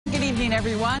Morning,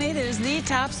 everyone. It is the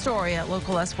top story at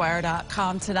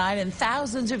localsyr.com tonight, and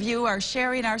thousands of you are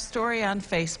sharing our story on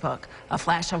Facebook. A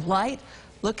flash of light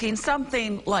looking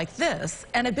something like this,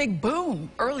 and a big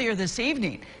boom earlier this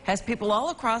evening has people all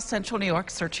across central New York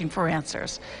searching for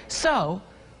answers. So,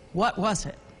 what was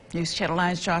it? News Channel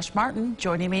 9's Josh Martin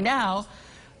joining me now.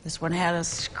 This one had us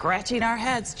scratching our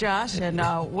heads, Josh, and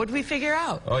what did we figure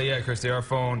out? Oh, yeah, Christy, our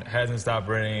phone hasn't stopped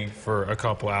ringing for a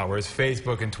couple hours.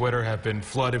 Facebook and Twitter have been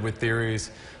flooded with theories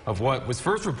of what was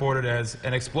first reported as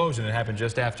an explosion. It happened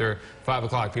just after 5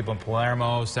 o'clock. People in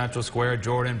Palermo, Central Square,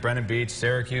 Jordan, Brennan Beach,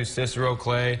 Syracuse, Cicero,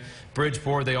 Clay,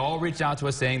 Bridgeport, they all reached out to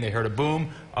us saying they heard a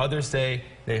boom. Others say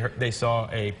they saw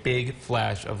a big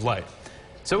flash of light.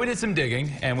 So we did some digging,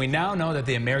 and we now know that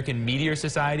the American Meteor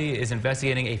Society is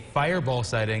investigating a fireball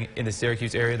sighting in the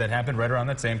Syracuse area that happened right around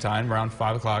that same time, around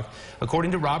 5 o'clock. According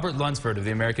to Robert Lunsford of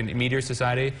the American Meteor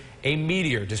Society, a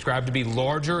meteor described to be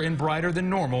larger and brighter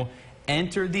than normal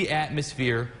entered the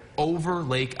atmosphere over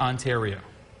Lake Ontario.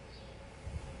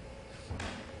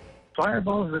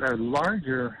 Fireballs that are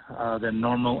larger than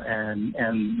normal and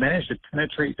manage to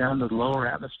penetrate down to the lower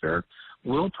atmosphere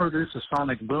will produce a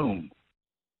sonic boom.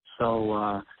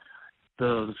 So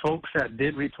the folks that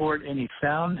did report any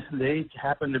sound, they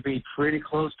happen to be pretty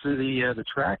close to the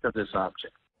track of this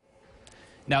object.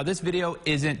 Now, this video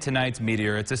isn't tonight's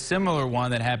meteor. It's a similar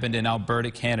one that happened in Alberta,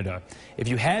 Canada. If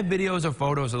you have videos or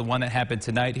photos of the one that happened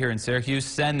tonight here in Syracuse,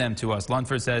 send them to us.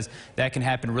 Lunsford says that can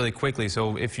happen really quickly.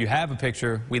 So if you have a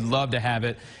picture, we'd love to have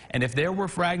it. And if there were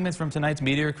fragments from tonight's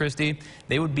meteor, Christy,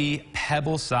 they would be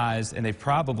pebble-sized, and they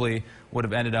probably would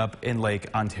have ended up in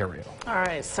Lake Ontario. All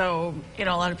right, so, you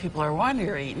know, a lot of people are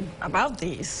wondering about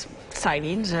these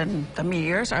sightings and the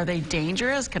meteors. Are they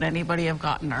dangerous? Can anybody have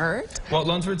gotten hurt? Well,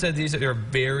 Lunsford said these are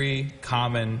very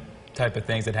common type of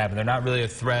things that happen. They're not really a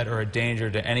threat or a danger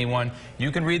to anyone.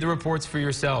 You can read the reports for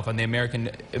yourself on the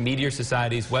American Meteor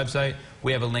Society's website.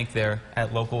 We have a link there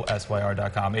at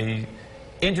localsyr.com. A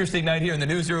interesting night here in the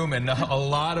newsroom, and a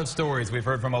lot of stories. We've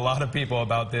heard from a lot of people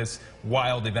about this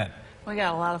wild event. We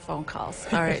got a lot of phone calls.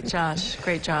 All right, Josh,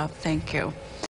 great job. Thank you.